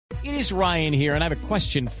It is Ryan here, and I have a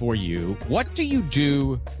question for you. What do you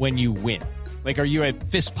do when you win? Like, are you a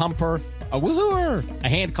fist pumper, a woohooer, a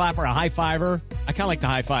hand clapper, a high fiver? I kind of like the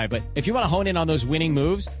high five, but if you want to hone in on those winning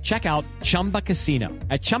moves, check out Chumba Casino.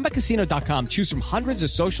 At ChumbaCasino.com, choose from hundreds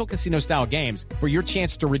of social casino-style games for your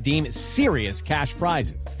chance to redeem serious cash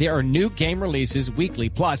prizes. There are new game releases weekly,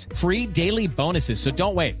 plus free daily bonuses. So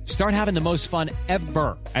don't wait. Start having the most fun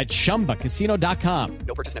ever at ChumbaCasino.com.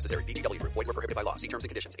 No purchase necessary. VGW Group. Void where prohibited by law. See terms and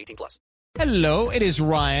conditions. 18+. Hello, it is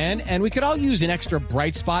Ryan, and we could all use an extra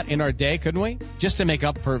bright spot in our day, couldn't we? Just to make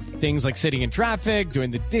up for things like sitting in traffic,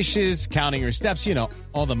 doing the dishes, counting your steps, you know,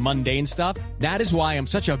 all the mundane stuff. That is why I'm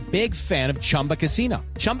such a big fan of Chumba Casino.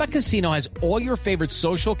 Chumba Casino has all your favorite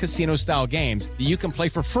social casino-style games that you can play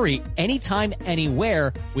for free anytime,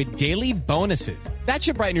 anywhere with daily bonuses. That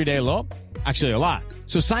should brighten your day a little. Actually, a lot.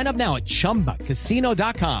 So sign up now at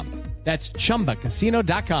ChumbaCasino.com. That's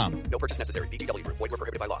ChumbaCasino.com. No purchase necessary. VGW Group. Void where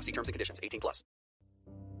prohibited by law. See terms and conditions. 18+.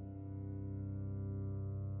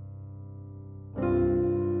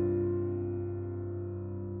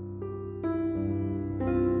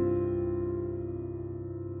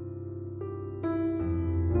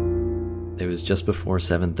 It was just before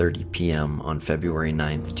 7:30 p.m. on February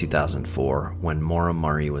 9th, 2004, when Maura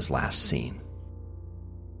Murray was last seen.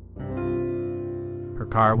 Her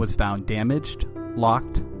car was found damaged,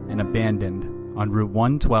 locked, and abandoned on Route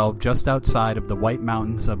 112 just outside of the White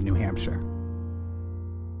Mountains of New Hampshire.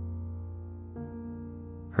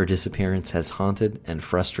 Her disappearance has haunted and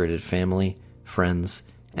frustrated family, friends,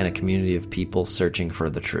 and a community of people searching for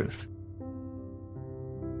the truth.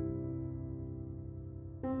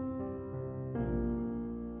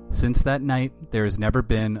 Since that night, there has never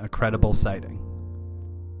been a credible sighting.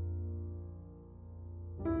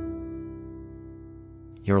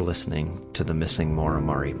 You're listening to the Missing Maura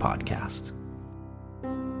Murray podcast.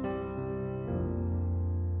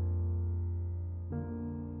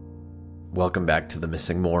 Welcome back to the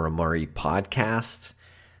Missing Maura Murray podcast.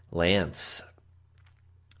 Lance,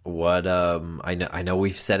 what I know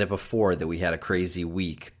we've said it before that we had a crazy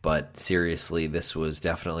week, but seriously, this was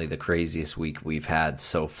definitely the craziest week we've had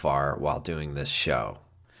so far while doing this show.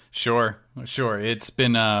 Sure. It's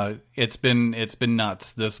been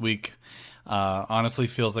nuts this week. Honestly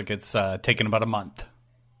feels like it's taken about a month.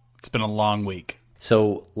 It's been a long week.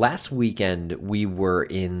 So last weekend we were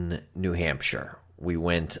in New Hampshire. We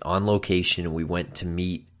went on location. We went to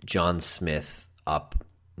meet John Smith up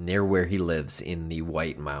near where he lives in the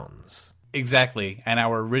White Mountains. Exactly. And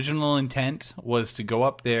our original intent was to go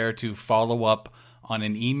up there to follow up on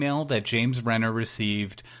an email that James Renner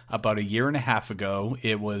received about a year and a half ago.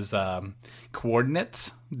 It was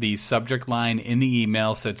coordinates. The subject line in the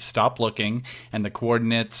email said "Stop looking," and the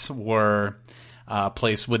coordinates were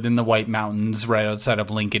placed within the White Mountains right outside of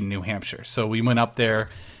Lincoln, New Hampshire. So we went up there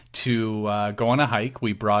to go on a hike.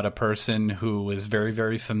 We brought a person who is very,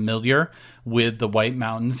 very familiar with the White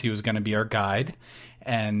Mountains. He was going to be our guide,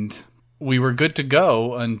 and we were good to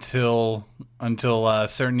go until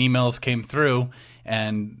certain emails came through.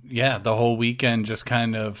 And yeah, the whole weekend just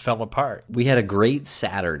kind of fell apart. We had a great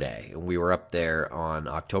Saturday. We were up there on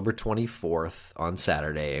October 24th on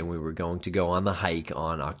Saturday, and we were going to go on the hike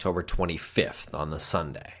on October 25th on the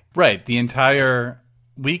Sunday. Right. The entire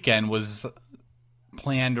weekend was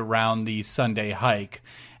planned around the Sunday hike.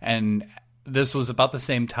 And this was about the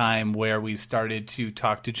same time where we started to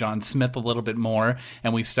talk to John Smith a little bit more,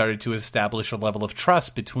 and we started to establish a level of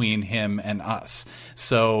trust between him and us.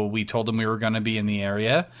 So we told him we were going to be in the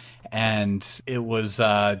area, and it was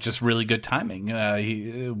just really good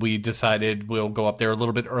timing. We decided we'll go up there a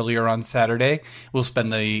little bit earlier on Saturday. We'll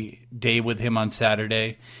spend the day with him on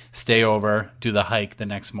Saturday, stay over, do the hike the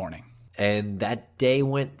next morning. And that day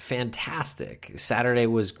went fantastic. Saturday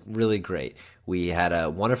was really great. We had a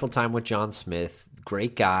wonderful time with John Smith.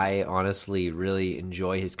 Great guy. Honestly, really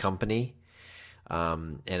enjoy his company.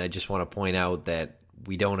 And I just want to point out that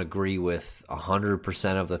we don't agree with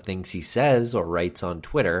 100% of the things he says or writes on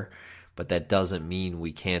Twitter, but that doesn't mean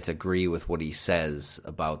we can't agree with what he says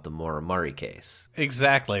about the Maura Murray case.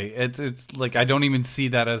 Exactly. It's like I don't even see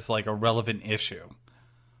that as like a relevant issue.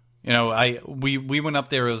 You know, we went up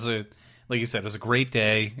there. It was like you said, it was a great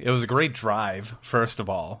day. It was a great drive, first of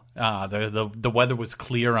all. The weather was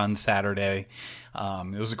clear on Saturday.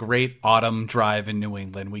 It was a great autumn drive in New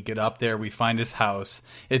England. We get up there, we find his house.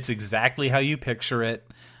 It's exactly how you picture it.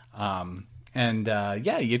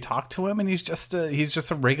 You talk to him, and he's just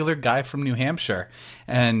a regular guy from New Hampshire.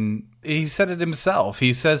 And he said it himself.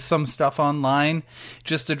 He says some stuff online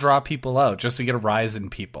just to draw people out, just to get a rise in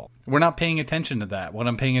people. We're not paying attention to that. What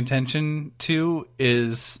I'm paying attention to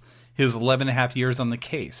is his 11 and a half years on the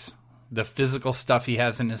case. the physical stuff he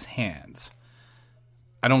has in his hands.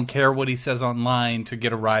 I don't care what he says online to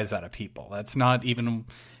get a rise out of people. That's not even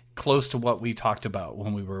close to what we talked about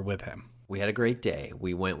when we were with him. We had a great day.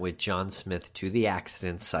 We went with John Smith to the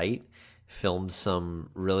accident site, filmed some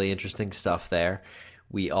really interesting stuff there.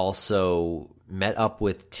 We also met up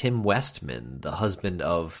with Tim Westman, the husband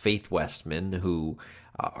of Faith Westman, who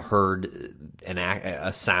heard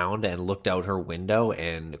a sound and looked out her window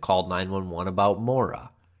and called 911 about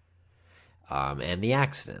Maura and the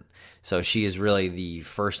accident. So she is really the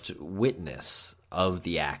first witness of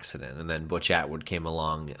the accident, and then Butch Atwood came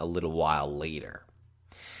along a little while later.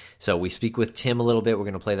 So we speak with Tim a little bit. We're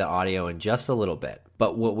going to play that audio in just a little bit.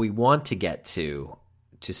 But what we want to get to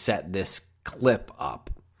set this clip up,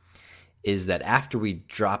 is that after we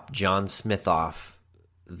dropped John Smith off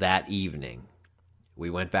that evening, we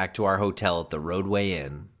went back to our hotel at the Roadway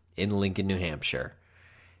Inn in Lincoln, New Hampshire,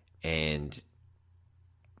 and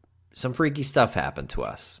some freaky stuff happened to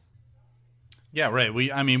us. Yeah, right. We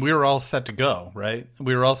were all set to go, right?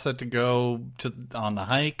 We were all set to go on the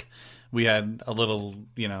hike. We had a little,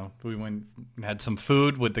 we went and had some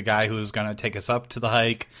food with the guy who was going to take us up to the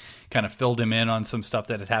hike, kind of filled him in on some stuff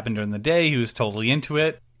that had happened during the day. He was totally into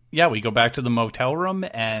it. Yeah, we go back to the motel room,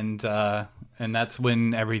 and that's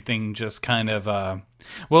when everything just kind of,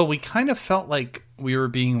 we kind of felt like we were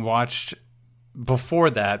being watched before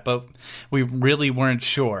that, but we really weren't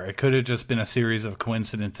sure. It could have just been a series of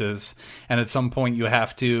coincidences, and at some point you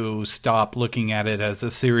have to stop looking at it as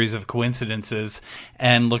a series of coincidences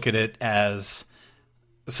and look at it as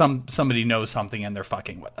somebody knows something and they're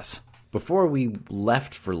fucking with us. Before we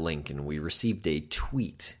left for Lincoln, we received a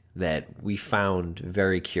tweet that we found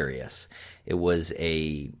very curious. It was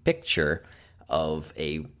a picture of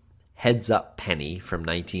a heads-up penny from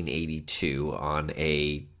 1982 on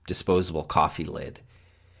a disposable coffee lid.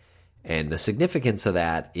 And the significance of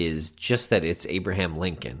that is just that it's Abraham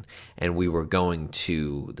Lincoln, and we were going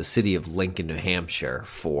to the city of Lincoln, New Hampshire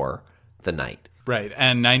for the night. Right,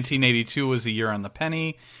 and 1982 was the year on the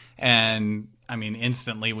penny, and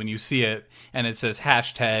instantly when you see it, and it says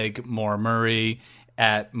hashtag Maura Murray,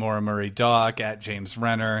 at Maura Murray Doc, at James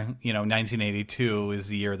Renner, 1982 is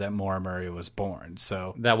the year that Maura Murray was born,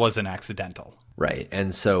 so that wasn't accidental. Right,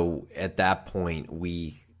 and so at that point,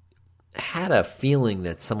 we had a feeling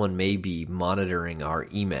that someone may be monitoring our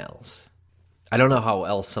emails. I don't know how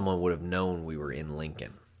else someone would have known we were in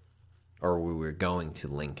Lincoln, or we were going to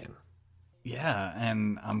Lincoln. Yeah,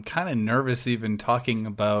 and I'm kind of nervous even talking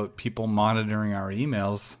about people monitoring our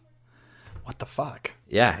emails. What the fuck?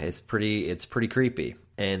 Yeah, it's pretty creepy.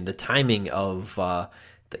 And the timing of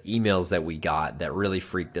the emails that we got that really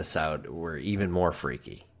freaked us out were even more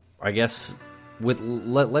freaky. I guess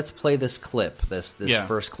let's play this clip, this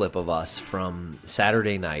first clip of us from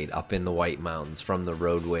Saturday night up in the White Mountains from the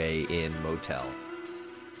Roadway Inn Motel.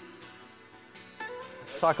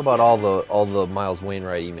 Let's talk about all the Miles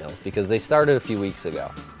Wainwright emails, because they started a few weeks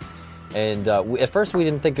ago. And at first we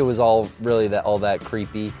didn't think it was all that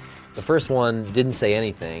creepy. The first one didn't say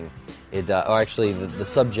anything. The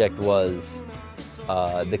subject was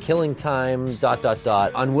the killing time, ...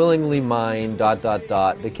 unwillingly mine, ...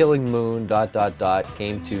 the killing moon, ...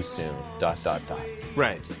 came too soon, ...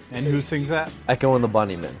 Right. And who sings that? Echo and the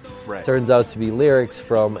Bunnymen. Right. Turns out to be lyrics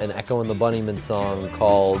from an Echo and the Bunnymen song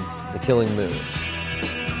called The Killing Moon.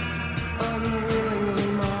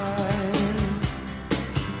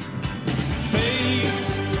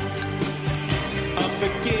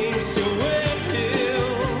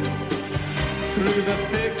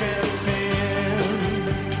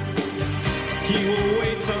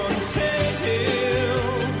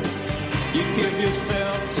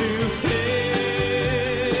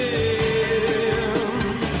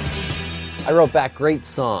 I wrote back, great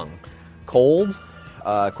song. Cold? ?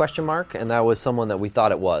 And that was someone that we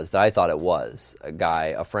thought it was, that I thought it was.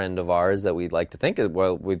 A friend of ours that we'd like to think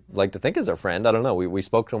is our friend. I don't know. We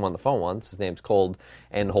spoke to him on the phone once. His name's Cold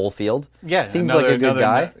and Holefield. Yeah. Seems like a good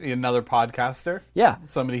guy. Another podcaster. Yeah.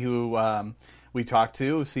 Somebody who we talked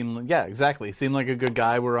to seemed like a good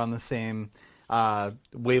guy. We're on the same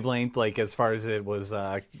wavelength, like as far as it was,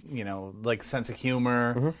 like sense of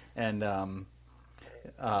humor and...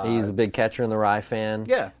 he's a big Catcher in the Rye fan.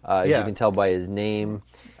 Yeah. As you can tell by his name.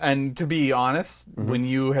 And to be honest, when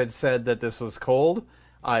you had said that this was Cold,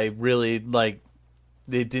 I really, it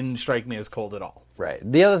didn't strike me as Cold at all. Right.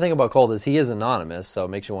 The other thing about Cold is he is anonymous, so it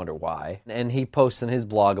makes you wonder why. And he posts in his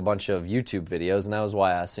blog a bunch of YouTube videos, and that was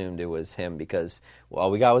why I assumed it was him, because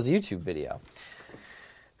all we got was a YouTube video.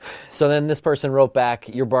 So then this person wrote back,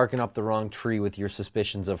 you're barking up the wrong tree with your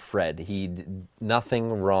suspicions of Fred. He did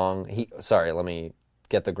nothing wrong. Let me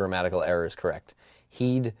get the grammatical errors correct.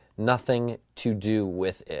 He'd nothing to do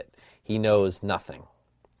with it. He knows nothing.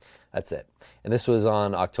 That's it. And this was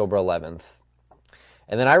on October 11th.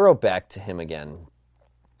 And then I wrote back to him again.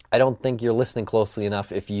 I don't think you're listening closely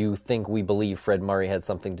enough if you think we believe Fred Murray had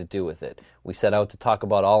something to do with it. We set out to talk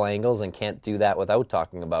about all angles and can't do that without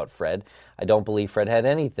talking about Fred. I don't believe Fred had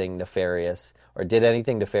anything nefarious or did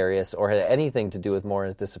anything nefarious or had anything to do with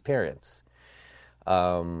Maura's disappearance.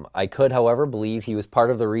 I could, however, believe he was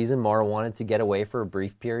part of the reason Maura wanted to get away for a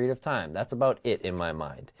brief period of time. That's about it in my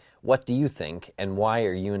mind. What do you think, and why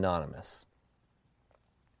are you anonymous?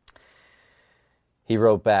 He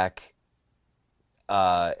wrote back,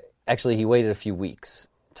 actually, he waited a few weeks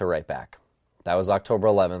to write back. That was October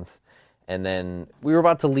 11th. And then we were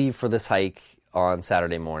about to leave for this hike on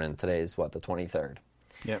Saturday morning. Today is, the 23rd?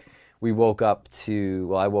 Yep. We woke up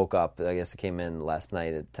I woke up, I guess it came in last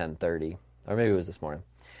night at 10:30, or maybe it was this morning.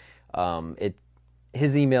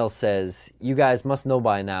 His email says, you guys must know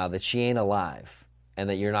by now that she ain't alive and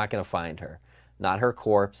that you're not going to find her. Not her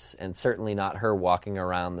corpse, and certainly not her walking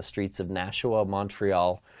around the streets of Nashua,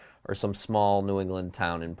 Montreal, or some small New England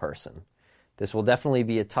town in person. This will definitely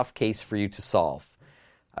be a tough case for you to solve.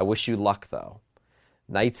 I wish you luck, though.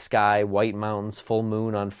 Night sky, white mountains, full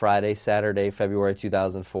moon on Friday, Saturday, February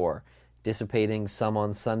 2004. Dissipating some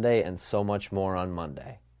on Sunday and so much more on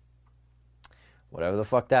Monday. Whatever the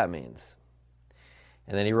fuck that means.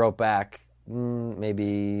 And then he wrote back,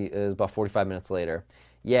 maybe it was about 45 minutes later.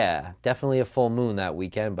 Yeah, definitely a full moon that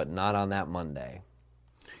weekend, but not on that Monday.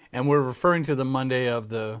 And we're referring to the Monday of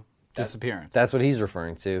the disappearance. That's what he's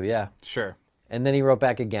referring to, yeah. Sure. And then he wrote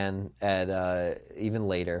back again at even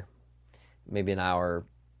later, maybe an hour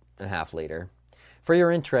and a half later. For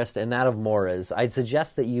your interest and that of Maura's, I'd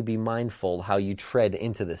suggest that you be mindful how you tread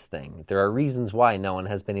into this thing. There are reasons why no one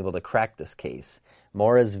has been able to crack this case.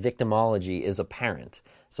 Maura's victimology is apparent,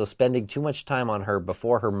 so spending too much time on her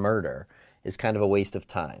before her murder is kind of a waste of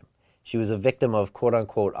time. She was a victim of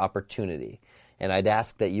quote-unquote opportunity, and I'd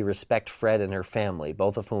ask that you respect Fred and her family,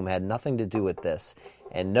 both of whom had nothing to do with this,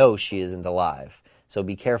 and know she isn't alive. So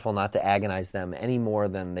be careful not to agonize them any more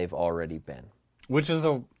than they've already been. Which is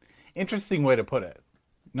a interesting way to put it.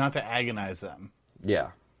 Not to agonize them.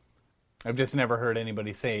 Yeah. I've just never heard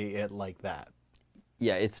anybody say it like that.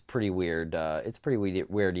 Yeah, it's pretty weird. It's pretty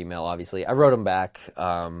weird email, obviously. I wrote him back.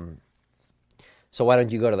 So why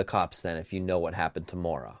don't you go to the cops then if you know what happened to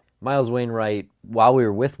Maura? Miles Wainwright, while we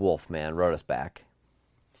were with Wolfman, wrote us back.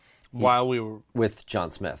 While we were... With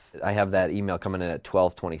John Smith. I have that email coming in at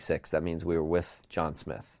 12:26. That means we were with John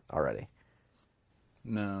Smith already.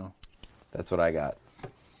 No. That's what I got.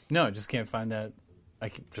 No, I just can't find that.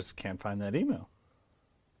 Just can't find that email.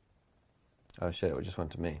 Oh, shit, it just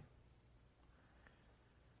went to me.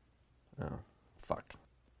 Oh, fuck.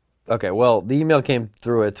 Okay, well, the email came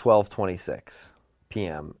through at 12:26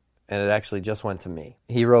 p.m., and it actually just went to me.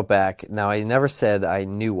 He wrote back, now I never said I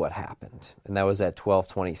knew what happened, and that was at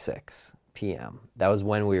 12:26 p.m. That was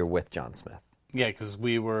when we were with John Smith. Yeah, because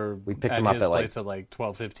we picked him up his at place at like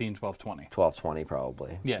 12:15, 12:20. 12:20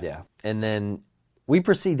 probably. Yeah. And then we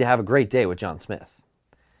proceed to have a great day with John Smith.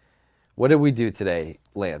 What did we do today,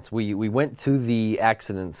 Lance? We went to the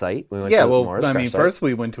accident site. We went to Maura's crash site. First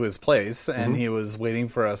we went to his place, and he was waiting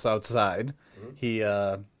for us outside. He,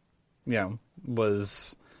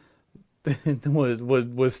 was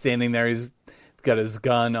was standing there. He's got his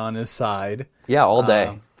gun on his side. Yeah, all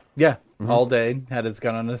day. All day. Had his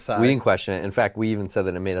gun on his side. We didn't question it. In fact, we even said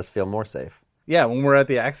that it made us feel more safe. Yeah, when we're at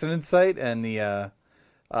the accident site and the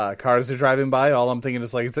cars are driving by, all I'm thinking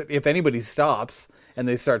is, like, if anybody stops and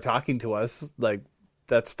they start talking to us, like,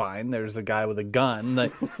 that's fine. There's a guy with a gun.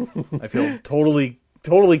 Like, I feel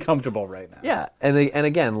totally comfortable right now. Yeah, and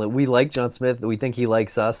again, we like John Smith. We think he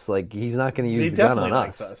likes us. Like, he's not going to use the gun on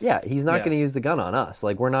us. Yeah, he's not going to use the gun on us.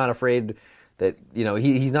 Like, we're not afraid that,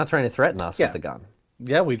 he's not trying to threaten us with the gun.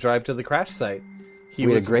 Yeah, we drive to the crash site. We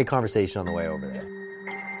had a great conversation on the way over there.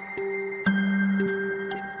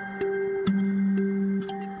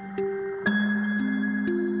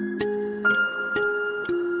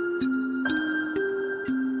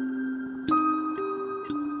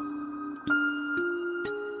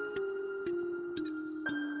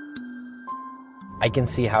 I can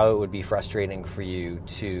see how it would be frustrating for you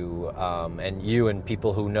to, and you and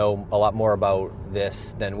people who know a lot more about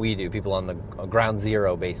this than we do, people on the ground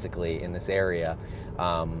zero basically in this area,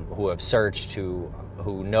 who have searched, who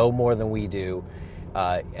know more than we do,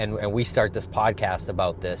 and we start this podcast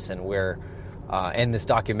about this, and we're and this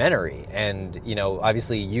documentary, and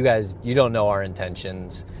obviously you guys, you don't know our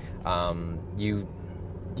intentions,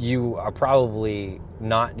 you are probably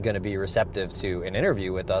not going to be receptive to an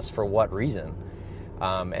interview with us. For what reason?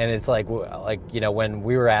 And it's like when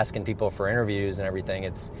we were asking people for interviews and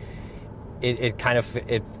everything,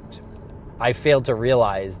 I failed to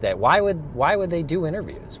realize that why would they do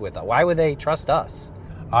interviews with us? Why would they trust us?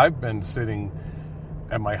 I've been sitting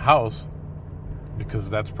at my house because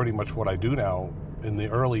that's pretty much what I do now. In the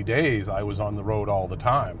early days, I was on the road all the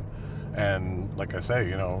time. And like I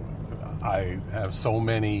say, I have so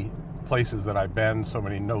many places that I've been, so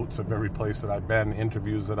many notes of every place that I've been,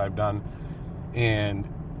 interviews that I've done. And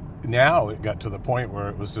now it got to the point where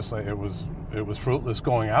it was just like it was fruitless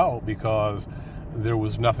going out because there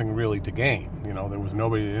was nothing really to gain. There was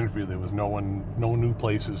nobody to interview. There was no new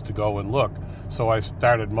places to go and look. So I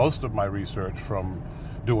started most of my research from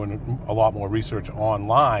doing a lot more research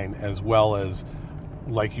online, as well as,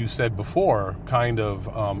 like you said before, kind of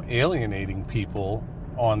alienating people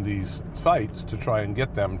on these sites to try and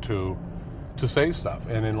get them to say stuff.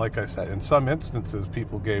 And then, like I said, in some instances,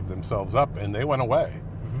 people gave themselves up and they went away.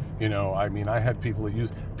 Mm-hmm. I had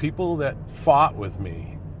people that fought with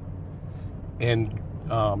me and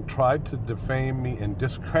tried to defame me and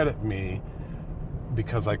discredit me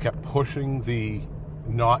because I kept pushing the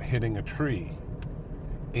not hitting a tree,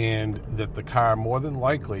 and that the car more than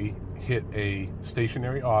likely hit a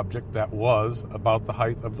stationary object that was about the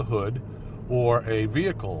height of the hood, or a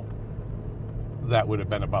vehicle that would have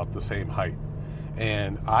been about the same height.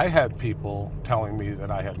 And I had people telling me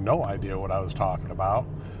that I had no idea what I was talking about.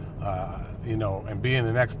 And being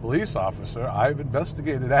an ex-police officer, I've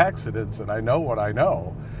investigated accidents and I know what I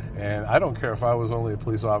know. And I don't care if I was only a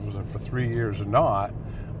police officer for 3 years or not.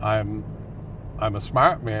 I'm a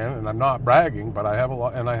smart man, and I'm not bragging, but I have a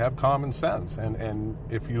lot, and I have common sense. And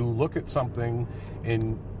if you look at something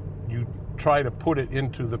and you try to put it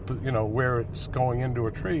into the, where it's going into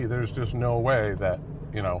a tree, there's just no way that,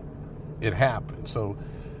 it happened. So,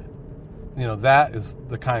 that is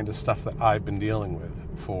the kind of stuff that I've been dealing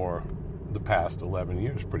with for the past 11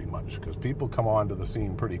 years, pretty much, because people come onto the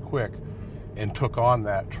scene pretty quick and took on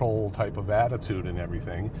that troll type of attitude and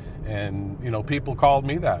everything. And, people called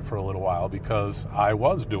me that for a little while because I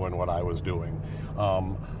was doing what I was doing.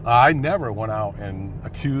 I never went out and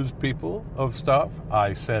accused people of stuff.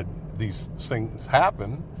 I said these things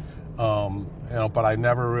happen, but I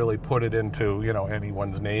never really put it into,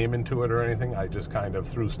 anyone's name into it or anything. I just kind of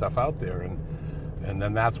threw stuff out there. And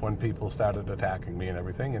then that's when people started attacking me and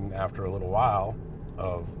everything. And after a little while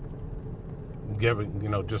of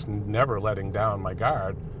just never letting down my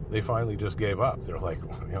guard, they finally just gave up. They're like,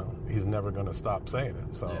 he's never going to stop saying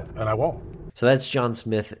it. So, yeah. And I won't. So that's John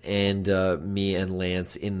Smith and me and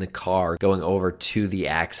Lance in the car going over to the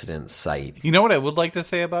accident site. You know what I would like to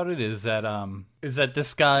say about it is that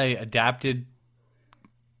this guy adapted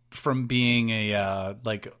from being a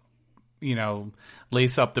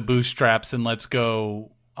lace up the bootstraps and let's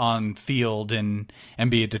go on field and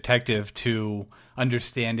be a detective to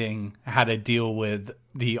understanding how to deal with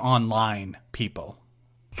the online people.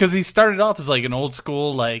 Because he started off as like an old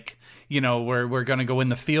school, we're going to go in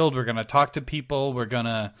the field, we're going to talk to people, we're going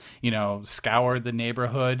to, scour the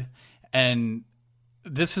neighborhood. And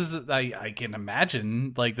this is, I can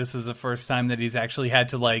imagine, this is the first time that he's actually had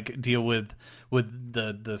to, deal with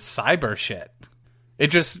the cyber shit.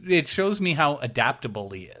 It shows me how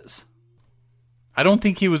adaptable he is. I don't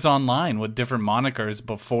think he was online with different monikers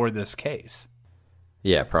before this case.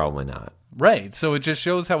 Yeah, probably not. Right, so it just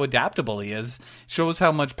shows how adaptable he is, shows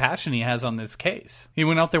how much passion he has on this case. He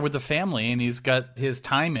went out there with the family, and he's got his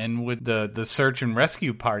time in with the search and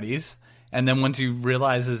rescue parties, and then once he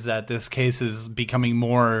realizes that this case is becoming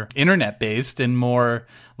more internet-based and more,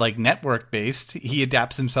 network-based, he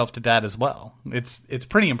adapts himself to that as well. It's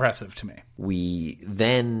pretty impressive to me. We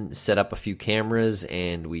then set up a few cameras,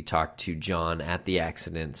 and we talked to John at the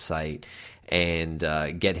accident site, and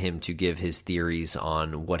get him to give his theories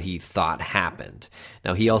on what he thought happened.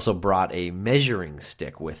 Now, he also brought a measuring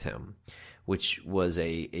stick with him, which was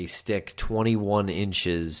a stick 21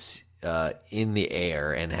 inches in the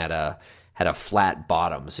air and had a flat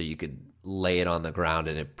bottom, so you could lay it on the ground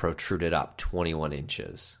and it protruded up 21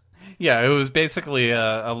 inches. Yeah, it was basically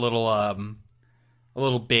a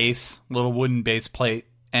little base, little wooden base plate,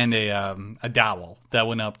 and a dowel that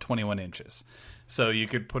went up 21 inches. So you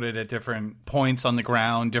could put it at different points on the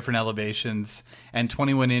ground, different elevations, and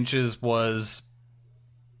 21 inches was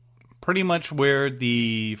pretty much where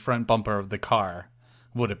the front bumper of the car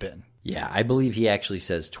would have been. Yeah, I believe he actually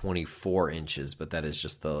says 24 inches, but that is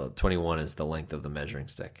just 21 is the length of the measuring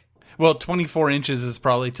stick. Well, 24 inches is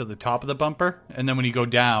probably to the top of the bumper, and then when you go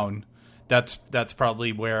down, that's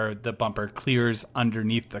probably where the bumper clears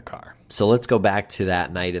underneath the car. So let's go back to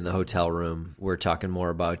that night in the hotel room. We're talking more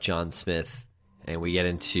about John Smith and we get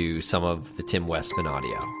into some of the Tim Westman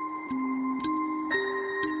audio.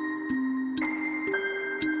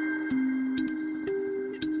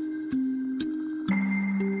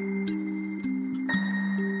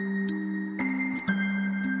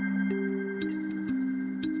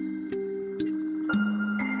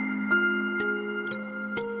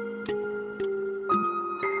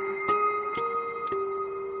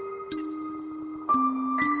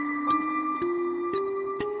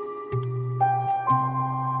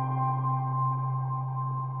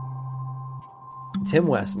 Tim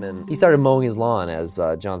Westman, he started mowing his lawn as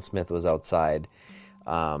John Smith was outside.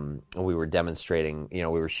 And we were demonstrating, we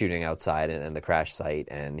were shooting outside in the crash site,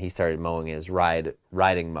 and he started mowing his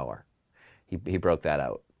riding mower. He broke that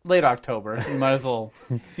out. Late October. You might as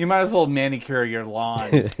well manicure your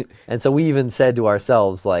lawn. And so we even said to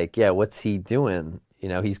ourselves, like, yeah, what's he doing?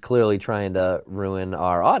 He's clearly trying to ruin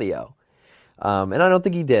our audio. And I don't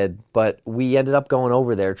think he did, but we ended up going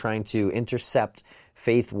over there trying to intercept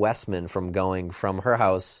Faith Westman from going from her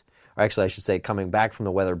house, or actually I should say coming back from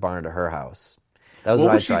the weather barn to her house. That was what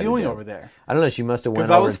what was I she tried doing to do. over there? I don't know. She must have went Because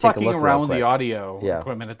I over was to take a fucking look around real with the quick. audio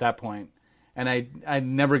equipment at that point, and I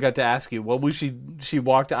never got to ask you. What was she? She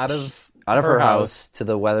walked out of her house to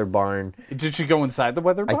the weather barn. Did she go inside the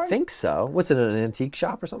weather barn? I think so. What's it, an antique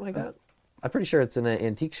shop or something like that? I'm pretty sure it's an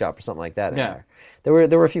antique shop or something like that. Yeah. There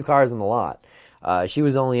were a few cars in the lot. She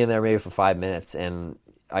was only in there maybe for 5 minutes, and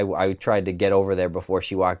I tried to get over there before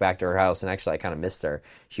she walked back to her house, and actually I kind of missed her.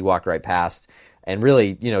 She walked right past, and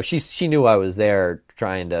really, she knew I was there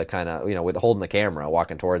trying to kind of, with holding the camera,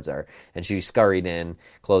 walking towards her, and she scurried in,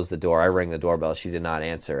 closed the door. I rang the doorbell. She did not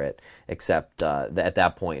answer it, except at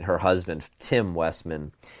that point, her husband, Tim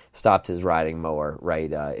Westman, stopped his riding mower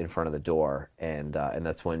right in front of the door, and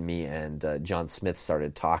that's when me and John Smith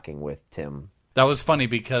started talking with Tim. That was funny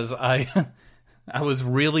because I was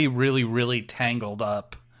really, really, really tangled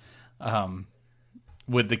up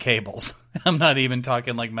with the cables. I'm not even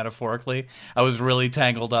talking like metaphorically. I was really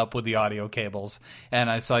tangled up with the audio cables, and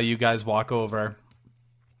I saw you guys walk over,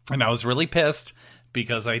 and I was really pissed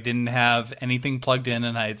because I didn't have anything plugged in,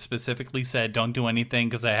 and I had specifically said, don't do anything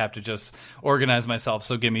because I have to just organize myself,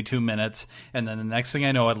 so give me 2 minutes. And then the next thing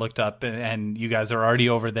I know, I looked up, and you guys are already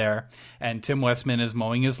over there, and Tim Westman is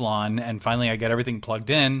mowing his lawn, and finally I get everything plugged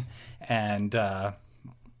in, and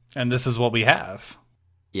this is what we have.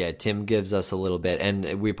 Yeah, Tim gives us a little bit,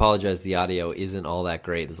 and we apologize the audio isn't all that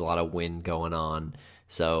great. There's a lot of wind going on,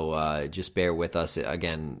 so just bear with us.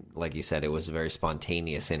 Again, like you said, it was a very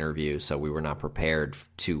spontaneous interview, so we were not prepared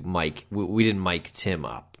to mic. We didn't mic Tim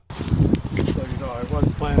up. So, I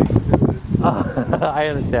wasn't planning to do this. I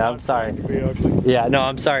understand. I'm sorry. Yeah, no,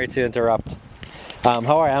 I'm sorry to interrupt.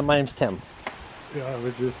 How are you? My name's Tim. Yeah, I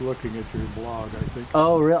was just looking at your blog, I think.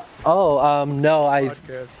 Oh, real? Oh, no,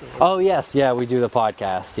 Podcast. Oh, yes, yeah, we do the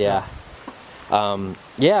podcast. Yeah,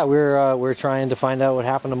 yeah, we're trying to find out what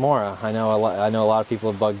happened to Maura. I know a lot of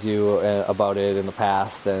people have bugged you about it in the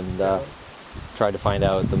past and tried to find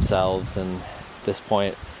out themselves. And at this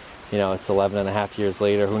point, it's 11 and a half years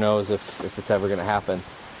later. Who knows if it's ever going to happen?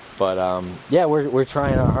 But yeah, we're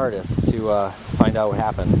trying our hardest to find out what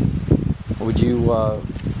happened. Would you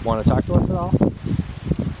want to talk to us at all?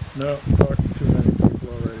 No, talked to too many people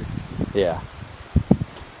already. Yeah.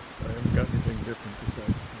 I haven't got anything different to say.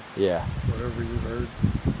 Yeah. Whatever you heard.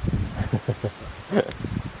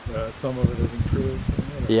 Some of it isn't true.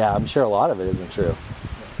 Yeah, I'm sure a lot of it isn't true.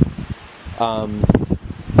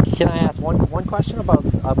 Can I ask one question about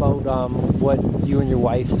what you and your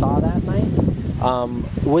wife saw that night?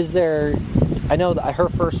 Was there? I know that her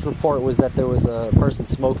first report was that there was a person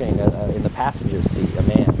smoking in the passenger seat, a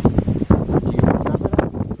man. Do you remember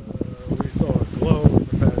that? We saw a glow in the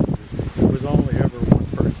passenger seat. There was only ever one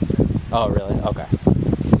person. Oh, really? Okay.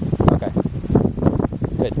 Okay.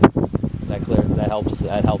 Good.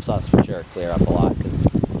 That helps us for sure clear up a lot. Cause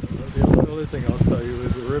The other thing I'll tell you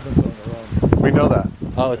is the ribbon's on the wrong. We know that.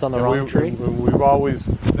 oh, it's on the wrong tree. We've always,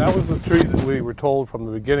 that was the tree that we were told from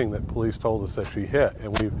the beginning that police told us that she hit,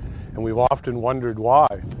 and we've often wondered why.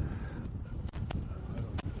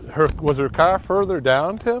 Was her car further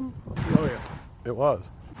down, Tim? Oh yeah. It was.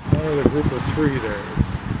 One of the group of three there.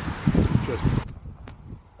 It's just.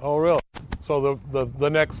 Oh, really? So the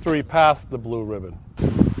next three passed the blue ribbon.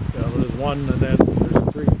 Yeah, there's one, and then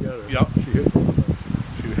there's three together. Yep. She hit one of those.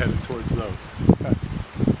 She headed towards those.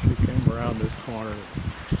 She came around this corner,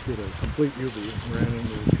 did a complete U-turn, and ran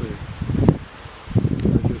into the tree.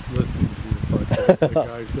 I was just listening to the podcast. The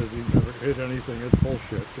guy says he never hit anything. It's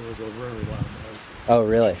bullshit. There was a very loud noise. Oh,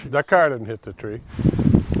 really? That car didn't hit the tree.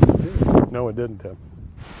 No, it didn't, Tim.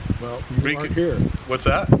 Well, you weren't here. What's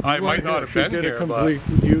that? I might not have been She did here, a but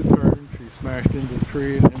complete U-turn. She smashed into the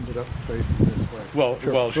tree and ended up facing this way. Well,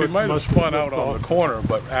 she Foot might have must spun slipped out on the off. corner,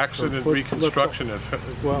 but accident Her foot slipped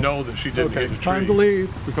reconstructionists Well, know that she didn't okay, hit a time tree. to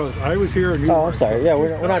leave because I was here and you Oh, I'm weren't. sorry. Yeah, we're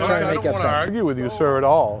not trying to I make don't up want to something. argue with you, sir, at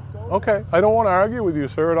all. Okay, I don't want to argue with you,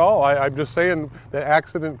 sir, at all. I'm just saying the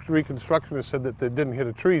accident reconstructionist said that they didn't hit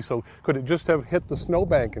a tree, so could it just have hit the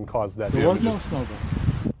snowbank and caused that There was damage? no snowbank.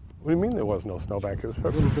 What do you mean there was no snowbank? It was A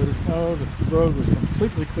little bit of snow. The road was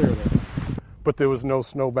completely clear there. But there was no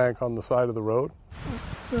snowbank on the side of the road?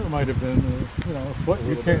 There might have been, a foot.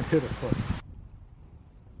 You can't hit a foot.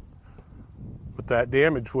 But that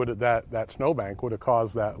damage would have, that snowbank would have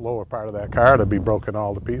caused that lower part of that car to be broken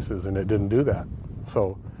all to pieces, and it didn't do that.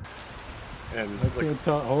 So, and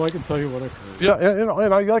All I can tell you what occurred. yeah, and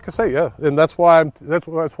I, like I say, yeah, and that's why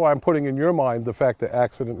I'm putting in your mind the fact that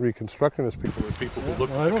accident reconstructionist people are people who look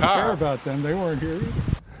Well, at I the don't car. care about them. They weren't here either.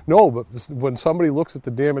 No, but when somebody looks at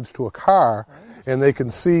the damage to a car and they can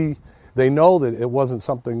see, they know that it wasn't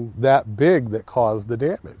something that big that caused the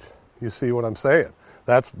damage. You see what I'm saying?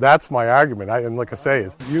 That's my argument. And like I say,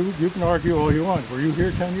 You can argue all you want. Were you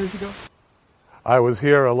here 10 years ago? I was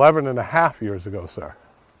here 11 and a half years ago, sir.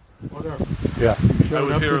 Whatever. Yeah. I showed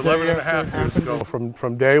was up here the day 11 and a after half it years happened? ago.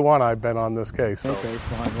 From day one, I've been on this case. So. Okay,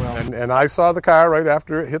 fine. Well, And I saw the car right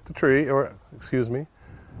after it hit the tree, or excuse me,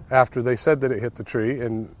 after they said that it hit the tree,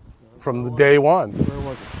 and from the day one, where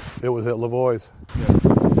was it? it was at Lavoie's. Yeah.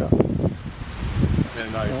 Yeah.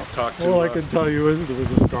 And I talked to. All I can tell you is there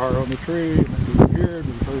was a scar on the tree, and it disappeared,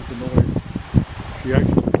 and heard the noise. She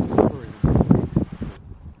actually accelerated.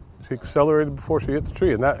 She accelerated before she hit the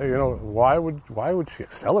tree, and that why would she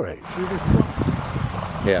accelerate? She was drunk.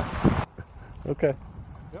 Yeah. Okay.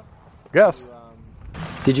 Guess.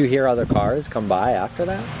 Did you hear other cars come by after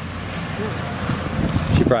that?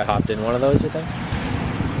 She probably hopped in one of those, you think?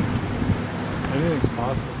 Anything's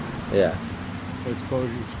possible. Yeah. I suppose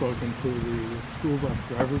you've spoken to the school bus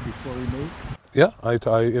driver before he moved. Yeah,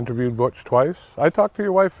 I interviewed Butch twice. I talked to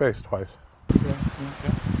your wife face twice.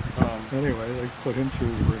 Anyway, they put him through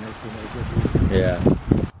the ringer for no good reason. Yeah.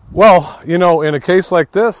 Well, in a case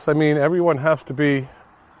like this, I mean, everyone has to be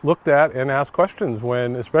looked at and asked questions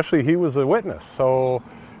when, especially he was a witness. So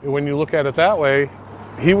when you look at it that way,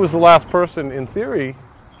 he was the last person in theory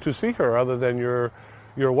to see her other than your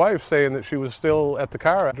wife saying that she was still at the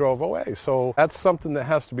car and drove away. So that's something that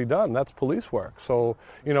has to be done. That's police work. So,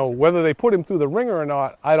 whether they put him through the ringer or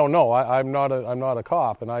not, I don't know. I'm not a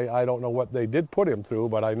cop, and I don't know what they did put him through,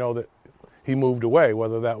 but I know that he moved away,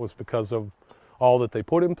 whether that was because of all that they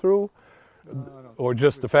put him through or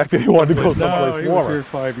just the fact that he wanted to go No, someplace he was warmer. here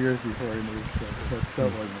 5 years before he moved, so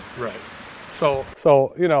that wasn't it. Right.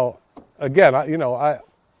 So again,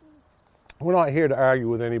 we're not here to argue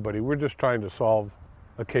with anybody. We're just trying to solve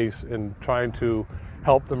a case and trying to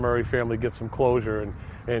help the Murray family get some closure.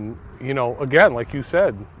 And again, like you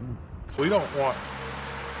said, so we don't want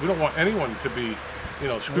anyone to be,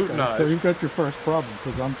 scrutinized. Okay, so you've got your first problem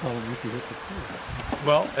because I'm telling you to hit the tree.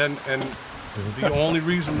 Well, and the only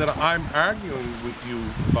reason that I'm arguing with you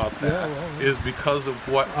about that is because of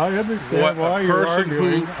what I understand why you're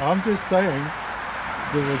arguing. I'm just saying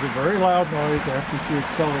there was a very loud noise after she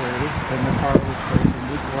accelerated, and the car was facing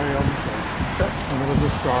this way on the side, and there was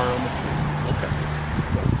a scar on the tree.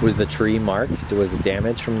 Okay. Was the tree marked? Was it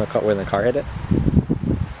damaged from the car when the car hit it?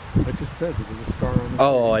 I just said there was a scar on the tree.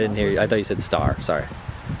 Oh, I didn't hear you. I thought you said star. Sorry.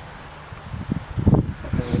 I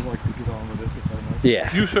would like to get on with this if I might.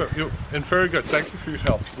 Yeah. You, sir, and very good. Thank you for your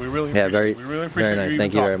help. We really Yeah, appreciate it. We really appreciate very nice. you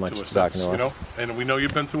Thank even you very talking much to for talking us. to us. And we know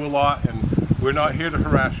you've been through a lot, and we're not here to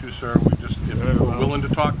harass you, sir. We just, if you're willing to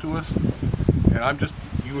talk to us, and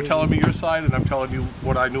you were telling me your side, and I'm telling you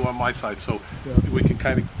what I knew on my side, so we can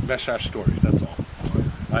kind of mesh our stories. That's all.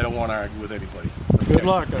 I don't want to argue with anybody. Good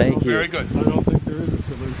luck. Thank you. Very good. I don't think there is a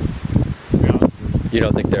solution. To be honest with you. You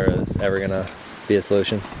don't think there is ever going to be a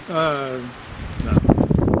solution? No.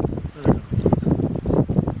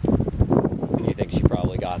 Do you think she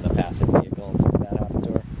probably got in a passing vehicle and something that happened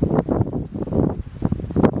to her?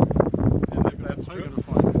 And if that's true,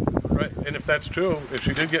 right? And if that's true, if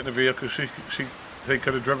she did get in a vehicle, they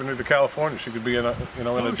could have driven her to California. She could be in a in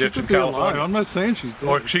a ditch in California. I'm not saying she's dead.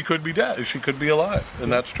 Or she could be dead. She could be alive,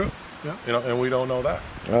 and that's true. Yeah. And we don't know that.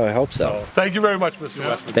 Oh, I hope so. So thank you very much, Mr.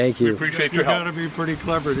 Westman. Thank you. We appreciate You your got help. to be pretty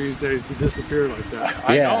clever these days to disappear like that.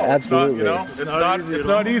 I Yeah, know, absolutely. It's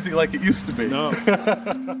not easy like it used to be. No.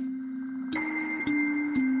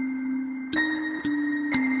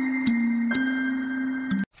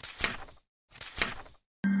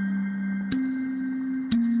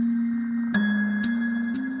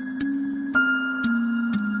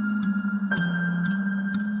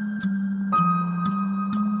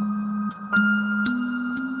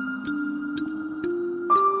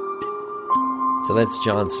 So that's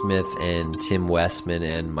John Smith and Tim Westman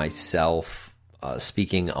and myself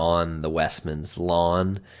speaking on the Westman's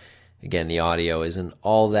lawn. Again, the audio isn't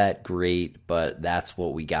all that great, but that's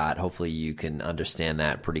what we got. Hopefully you can understand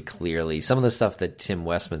that pretty clearly. Some of the stuff that Tim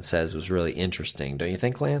Westman says was really interesting, don't you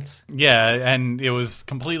think, Lance? Yeah, and it was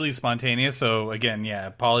completely spontaneous. So again,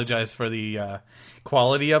 apologize for the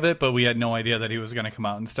quality of it, but we had no idea that he was going to come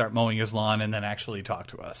out and start mowing his lawn and then actually talk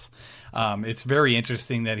to us. It's very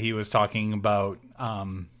interesting that he was talking about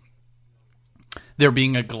there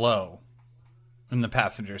being a glow in the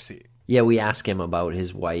passenger seat. Yeah, we asked him about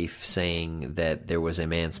his wife saying that there was a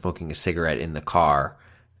man smoking a cigarette in the car,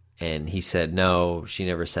 and he said, no, she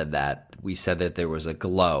never said that. We said that there was a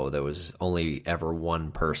glow. There was only ever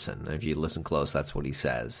one person. And if you listen close, that's what he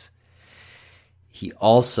says. He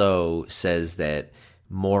also says that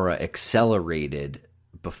Maura accelerated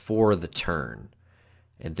before the turn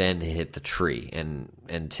and then hit the tree.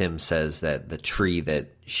 And Tim says that the tree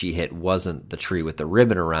that she hit wasn't the tree with the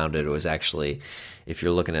ribbon around it. It was actually, if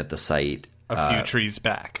you're looking at the site, a few trees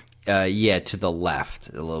back. To the left,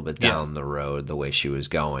 a little bit down the road, the way she was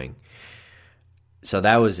going. So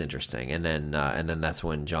that was interesting. And then that's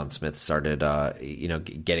when John Smith started,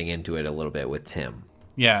 getting into it a little bit with Tim.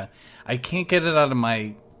 Yeah, I can't get it out of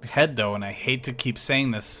my head though, and I hate to keep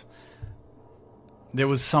saying this. There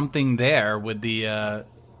was something there with the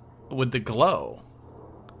glow.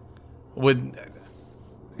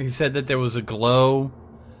 He said that there was a glow,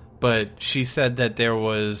 but she said that there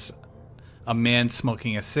was a man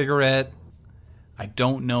smoking a cigarette. I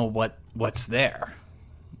don't know what's there.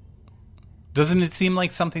 Doesn't it seem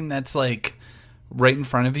like something that's like right in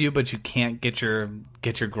front of you, but you can't get your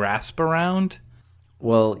grasp around?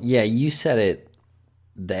 Well, yeah, you said it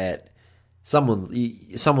that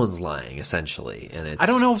someone's lying essentially, and it's, I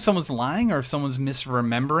don't know if someone's lying or if someone's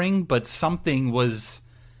misremembering, but something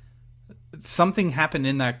happened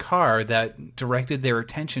in that car that directed their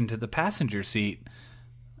attention to the passenger seat.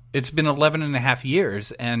 It's been 11 and a half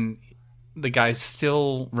years, and the guy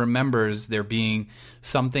still remembers there being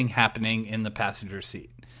something happening in the passenger seat,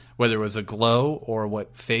 whether it was a glow or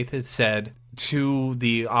what Faith had said to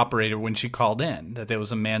the operator when she called in, that there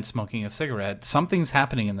was a man smoking a cigarette. Something's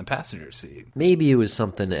happening in the passenger seat. Maybe it was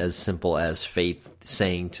something as simple as Faith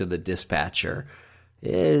saying to the dispatcher,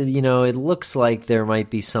 it looks like there might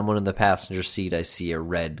be someone in the passenger seat. I see a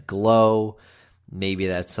red glow. Maybe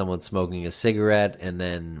that's someone smoking a cigarette, and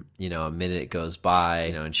then, a minute goes by,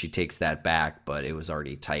 and she takes that back, but it was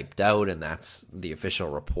already typed out, and that's the official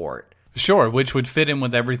report. Sure, which would fit in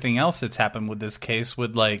with everything else that's happened with this case,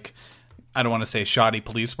 with like, I don't want to say shoddy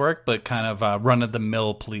police work, but kind of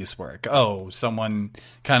run-of-the-mill police work. Oh, someone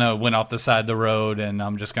kind of went off the side of the road, and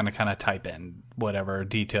I'm just going to kind of type in whatever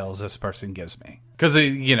details this person gives me. Because,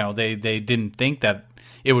 they didn't think that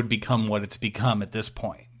it would become what it's become at this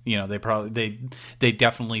point. They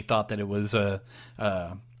definitely thought that it was a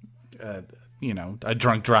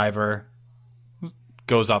drunk driver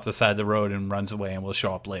goes off the side of the road and runs away and will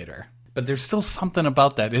show up later. But there's still something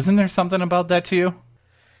about that. Isn't there something about that to you?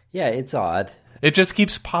 Yeah, it's odd. It just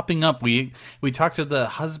keeps popping up. We talked to the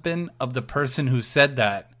husband of the person who said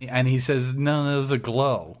that, and he says, no, there was a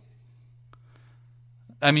glow.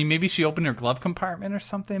 I mean, maybe she opened her glove compartment or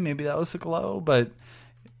something. Maybe that was a glow, but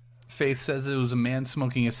Faith says it was a man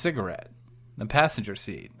smoking a cigarette in the passenger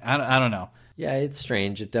seat. I don't know. Yeah, it's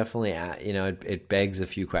strange. It definitely, it begs a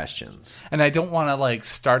few questions. And I don't want to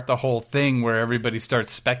start the whole thing where everybody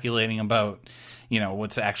starts speculating about,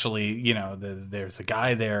 what's actually, there's a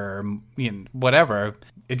guy there, or, whatever.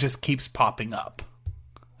 It just keeps popping up.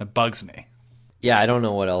 It bugs me. Yeah, I don't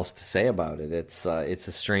know what else to say about it. It's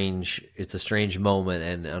a strange moment,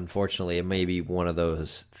 and unfortunately, it may be one of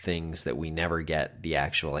those things that we never get the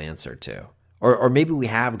actual answer to, or maybe we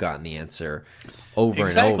have gotten the answer over and over.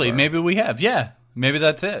 Exactly, maybe we have. Yeah, maybe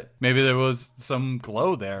that's it. Maybe there was some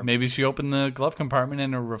glow there. Maybe she opened the glove compartment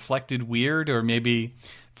and it reflected weird, or maybe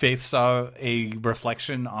Faith saw a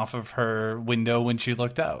reflection off of her window when she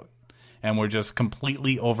looked out, and we're just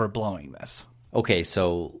completely overblowing this. Okay,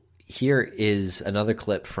 so here is another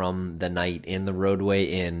clip from the night in the Roadway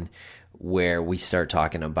Inn where we start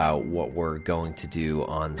talking about what we're going to do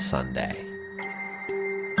on Sunday.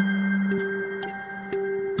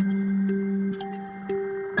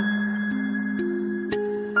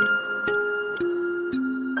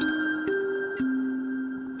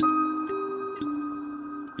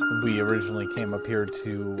 We originally came up here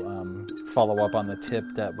to follow up on the tip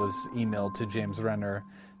that was emailed to James Renner,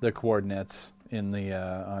 the coordinates in the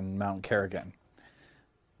on Mount Kerrigan,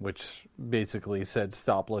 which basically said,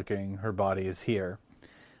 "Stop looking. Her body is here."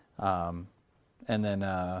 And then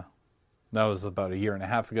that was about a year and a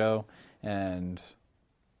half ago. and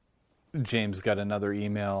James got another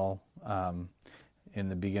email in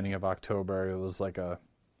the beginning of October. It was like a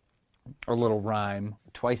little rhyme.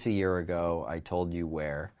 Twice a year ago, I told you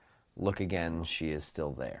where. Look again, she is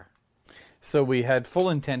still there. So we had full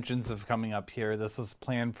intentions of coming up here. This was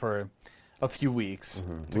planned for a few weeks.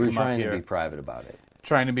 To We were come up trying to here. be private about it.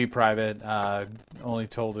 Trying to be private. Only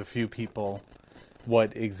told a few people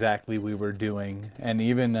what exactly we were doing, and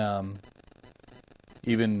even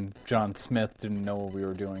John Smith didn't know what we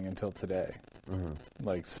were doing until today.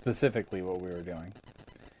 Like specifically what we were doing,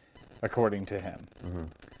 according to him.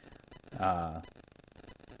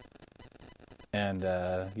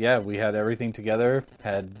 Yeah, we had everything together.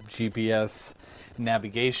 Had GPS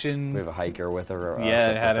navigation. We have a hiker with her. Yeah,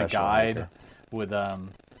 a it had a professional guide hiker. with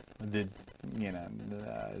the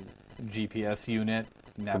GPS unit,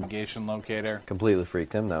 navigation locator. Completely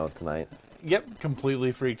freaked him out tonight. Yep,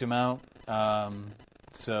 completely freaked him out.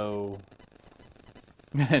 So,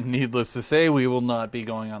 needless to say, we will not be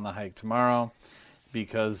going on the hike tomorrow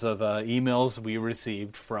because of emails we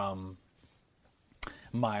received from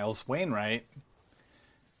Miles Wainwright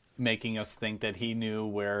making us think that he knew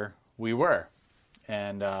where we were.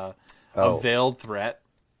 And a veiled threat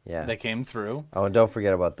Yeah. that came through. Oh, and don't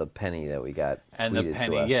forget about the penny that we got. And the tweeted to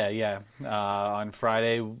penny, us. yeah. On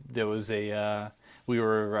Friday, there was we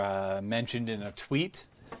were mentioned in a tweet.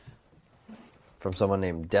 From someone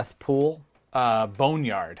named Deathpool.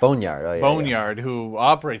 Boneyard. Boneyard. Oh, yeah, Boneyard, who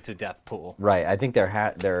operates a death pool. Yeah. Right. I think their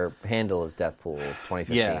handle is Deathpool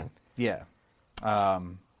 2015. Yeah.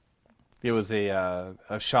 It was a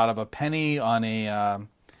shot of a penny on a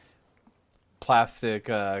plastic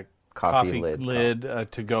coffee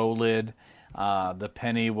lid, to-go lid. The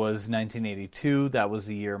penny was 1982. That was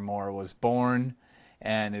the year Moore was born.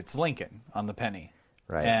 And it's Lincoln on the penny.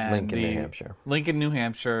 Right. And Lincoln, New Hampshire. Lincoln, New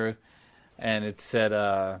Hampshire. And it said,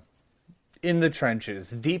 in the trenches,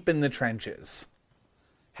 deep in the trenches.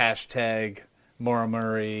 Hashtag Maura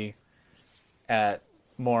Murray at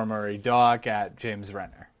Maura Murray Doc at James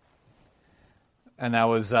Renner. And that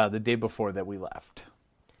was the day before that we left.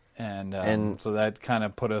 And so that kind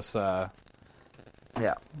of put us...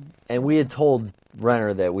 Yeah. And we had told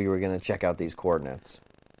Renner that we were going to check out these coordinates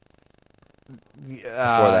before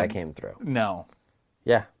that came through. No.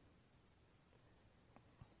 Yeah.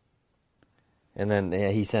 And then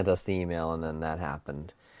he sent us the email, and then that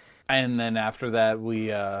happened. And then after that, we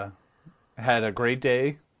had a great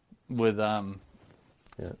day with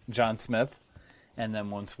John Smith. And then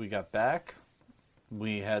once we got back,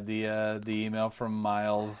 we had the email from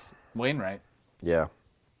Miles Wainwright. Yeah.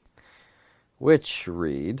 Which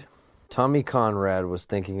read, Tommy Conrad was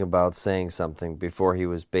thinking about saying something before he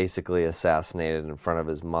was basically assassinated in front of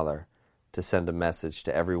his mother to send a message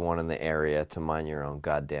to everyone in the area to mind your own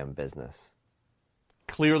goddamn business.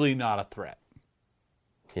 Clearly not a threat.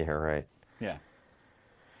 Yeah, right. Yeah.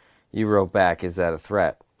 You wrote back, is that a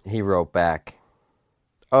threat? He wrote back,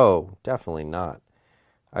 oh, definitely not.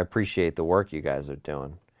 I appreciate the work you guys are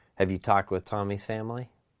doing. Have you talked with Tommy's family?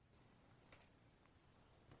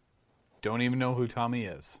 Don't even know who Tommy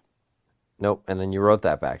is. Nope. And then you wrote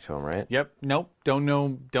that back to him, right? Yep. Nope. Don't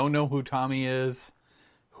know who Tommy is.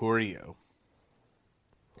 Who are you?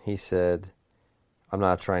 He said, I'm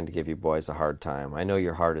not trying to give you boys a hard time. I know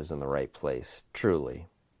your heart is in the right place. Truly.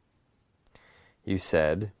 You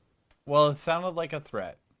said, Well, it sounded like a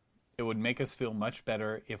threat. It would make us feel much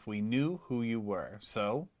better if we knew who you were.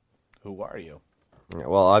 So, who are you?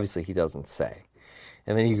 well, obviously he doesn't say.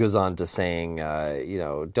 And then he goes on to saying,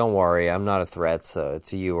 don't worry, I'm not a threat to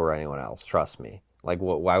you or anyone else. Trust me. Like,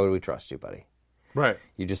 why would we trust you, buddy? Right.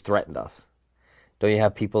 You just threatened us. Don't you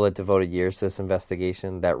have people that devoted years to this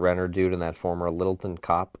investigation? That Renner dude and that former Littleton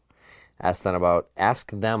cop? Ask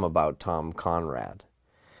them about Tom Conrad.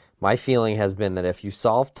 My feeling has been that if you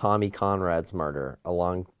solve Tommy Conrad's murder, a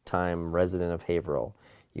long-time resident of Haverhill,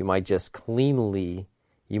 you might just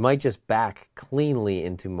back cleanly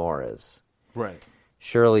into Mora's. Right.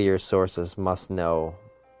 Surely your sources must know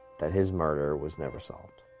that his murder was never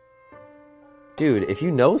solved. Dude, if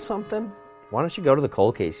you know something, why don't you go to the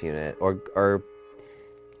cold case unit? Or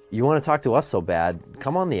you want to talk to us so bad,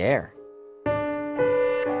 come on the air.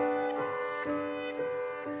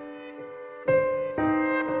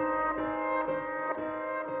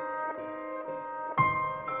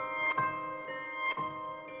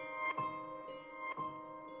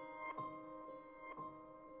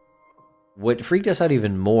 What freaked us out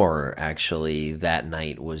even more, actually, that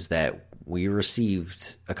night was that we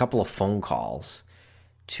received a couple of phone calls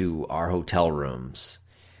to our hotel rooms.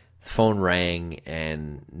 The phone rang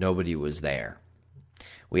and nobody was there.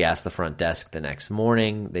 We asked the front desk the next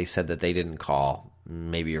morning. They said that they didn't call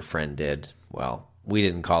Maybe your friend did. Well, we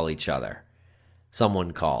didn't call each other.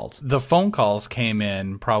 Someone called. The phone calls came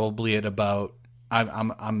in probably at about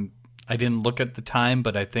I didn't look at the time,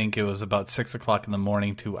 but I think it was about 6 o'clock in the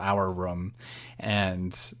morning to our room,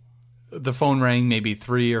 and the phone rang maybe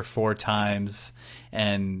 3 or 4 times,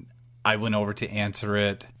 and I went over to answer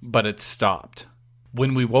it, but it stopped.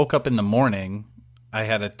 When we woke up in the morning, I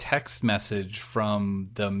had a text message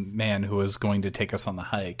from the man who was going to take us on the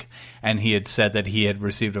hike, and he had said that he had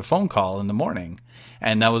received a phone call in the morning.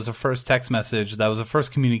 And that was the first text message, that was the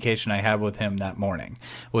first communication I had with him that morning,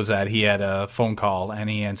 was that he had a phone call, and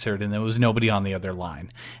he answered, and there was nobody on the other line.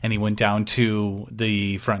 And he went down to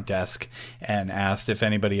the front desk and asked if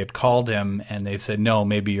anybody had called him, and they said, no,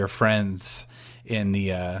 maybe your friends in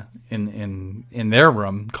the in their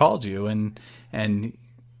room called you. And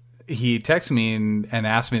he texted me and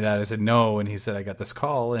asked me that. I said no, and he said I got this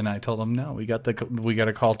call, and I told him no, we got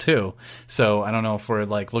a call too. So I don't know if we're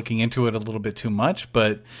like looking into it a little bit too much,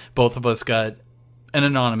 but both of us got an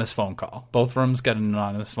anonymous phone call. Both rooms got an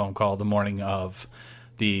anonymous phone call the morning of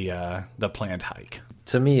the planned hike.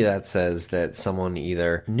 To me, that says that someone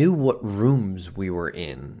either knew what rooms we were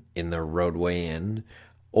in the roadway inn,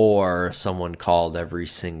 or someone called every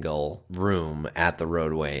single room at the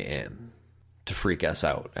roadway inn to freak us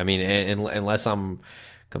out. I mean, unless I'm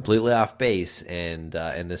completely off base and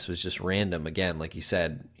this was just random again, like you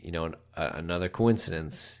said, another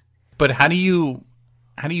coincidence. But how do you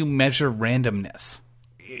measure randomness?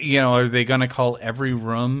 Are they going to call every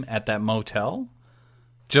room at that motel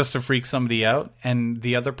just to freak somebody out? And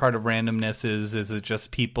the other part of randomness is it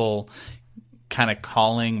just people kind of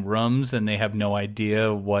calling rooms and they have no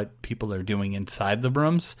idea what people are doing inside the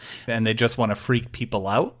rooms and they just want to freak people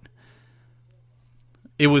out?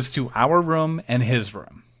 It was to our room and his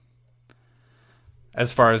room,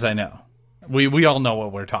 as far as I know. We all know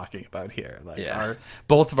what we're talking about here.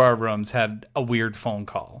 Both of our rooms had a weird phone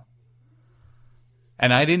call.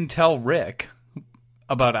 And I didn't tell Rick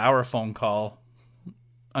about our phone call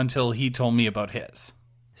until he told me about his.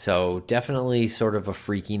 So definitely sort of a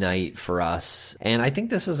freaky night for us. And I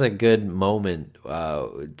think this is a good moment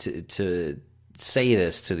to say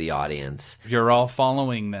this to the audience. You're all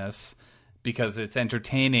following this because it's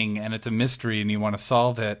entertaining and it's a mystery and you want to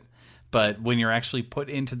solve it. But when you're actually put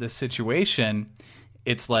into the situation,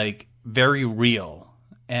 it's like very real.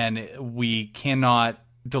 And we cannot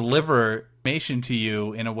deliver information to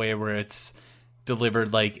you in a way where it's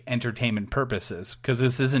delivered like entertainment purposes, because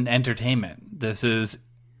this isn't entertainment. This is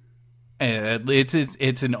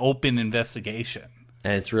it's an open investigation.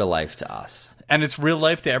 And it's real life to us. And it's real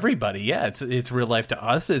life to everybody. Yeah, it's real life to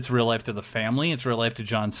us. It's real life to the family. It's real life to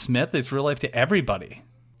John Smith. It's real life to everybody.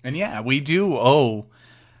 And yeah, we do owe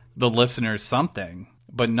the listeners something,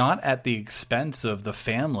 but not at the expense of the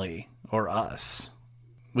family or us.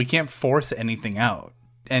 We can't force anything out.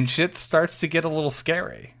 And shit starts to get a little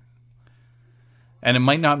scary. And it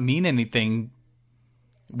might not mean anything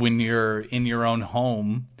when you're in your own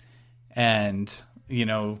home and,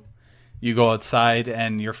 you go outside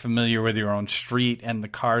and you're familiar with your own street and the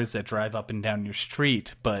cars that drive up and down your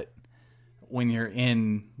street. But when you're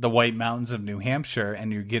in the White Mountains of New Hampshire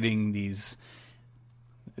and you're getting these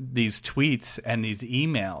tweets and these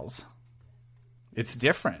emails, it's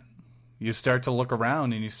different. You start to look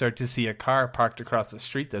around and you start to see a car parked across the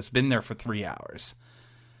street that's been there for 3 hours.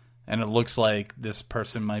 And it looks like this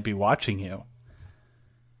person might be watching you.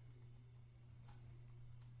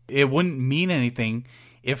 It wouldn't mean anything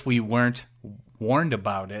if we weren't warned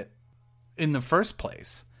about it in the first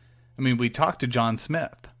place. I mean, we talked to John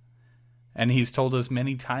Smith, and he's told us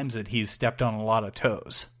many times that he's stepped on a lot of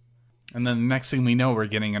toes. And then the next thing we know, we're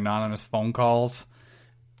getting anonymous phone calls.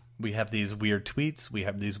 We have these weird tweets. We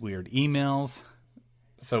have these weird emails.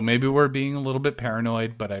 So maybe we're being a little bit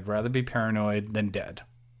paranoid, but I'd rather be paranoid than dead.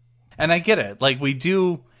 And I get it. Like,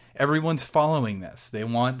 everyone's following this. They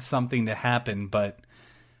want something to happen, but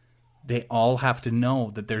they all have to know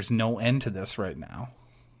that there's no end to this right now.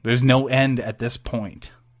 There's no end at this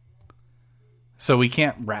point. So we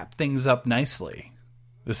can't wrap things up nicely.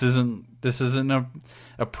 This isn't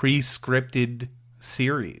a pre-scripted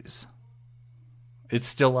series. It's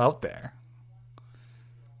still out there.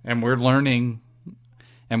 And we're learning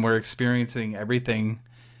and we're experiencing everything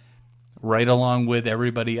right along with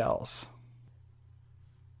everybody else.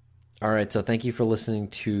 All right, so thank you for listening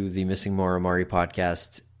to the Missing Maura Murray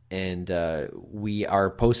podcast. And we are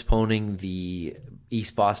postponing the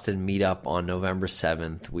East Boston meetup on November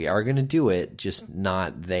 7th. We are going to do it, just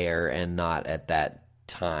not there and not at that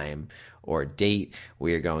time. or date.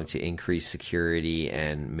 We are going to increase security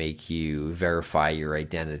and make you verify your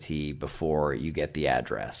identity before you get the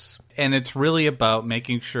address. And it's really about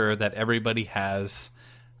making sure that everybody has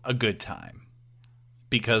a good time.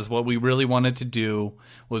 Because what we really wanted to do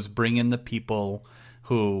was bring in the people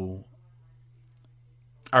who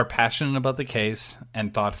are passionate about the case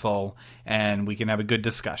and thoughtful, and we can have a good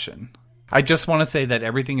discussion. I just want to say that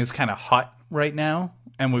everything is kind of hot right now,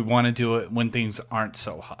 and we want to do it when things aren't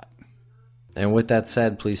so hot. And with that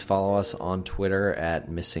said, please follow us on Twitter at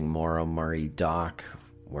Missing Maura Murray Doc.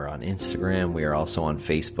 We're on Instagram. We are also on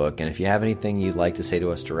Facebook. And if you have anything you'd like to say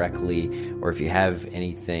to us directly, or if you have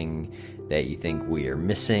anything that you think we are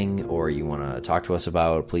missing or you want to talk to us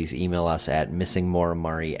about, please email us at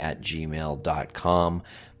missingmauramurray@gmail.com.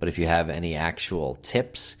 But if you have any actual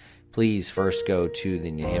tips, please first go to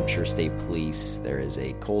the New Hampshire State Police. There is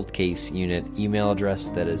a cold case unit email address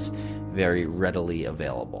that is very readily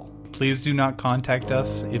available. Please do not contact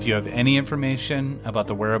us. If you have any information about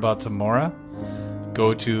the whereabouts of Maura,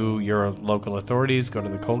 go to your local authorities, go to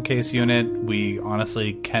the cold case unit. We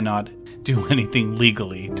honestly cannot do anything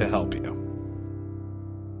legally to help you.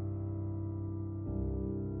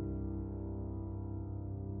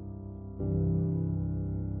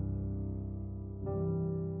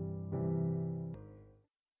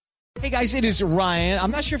 Hey guys, it is Ryan. I'm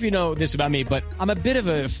not sure if you know this about me, but I'm a bit of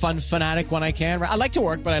a fun fanatic when I can. I like to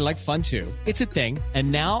work, but I like fun too. It's a thing.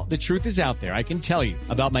 And now the truth is out there. I can tell you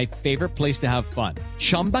about my favorite place to have fun.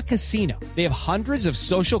 Chumba Casino. They have hundreds of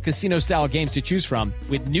social casino style games to choose from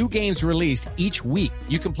with new games released each week.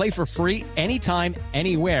 You can play for free anytime,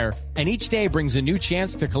 anywhere. And each day brings a new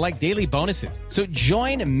chance to collect daily bonuses. So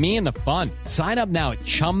join me in the fun. Sign up now at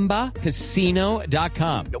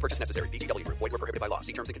ChumbaCasino.com. No purchase necessary. VGW Group. Void where prohibited by law.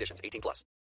 See terms and conditions. 18+.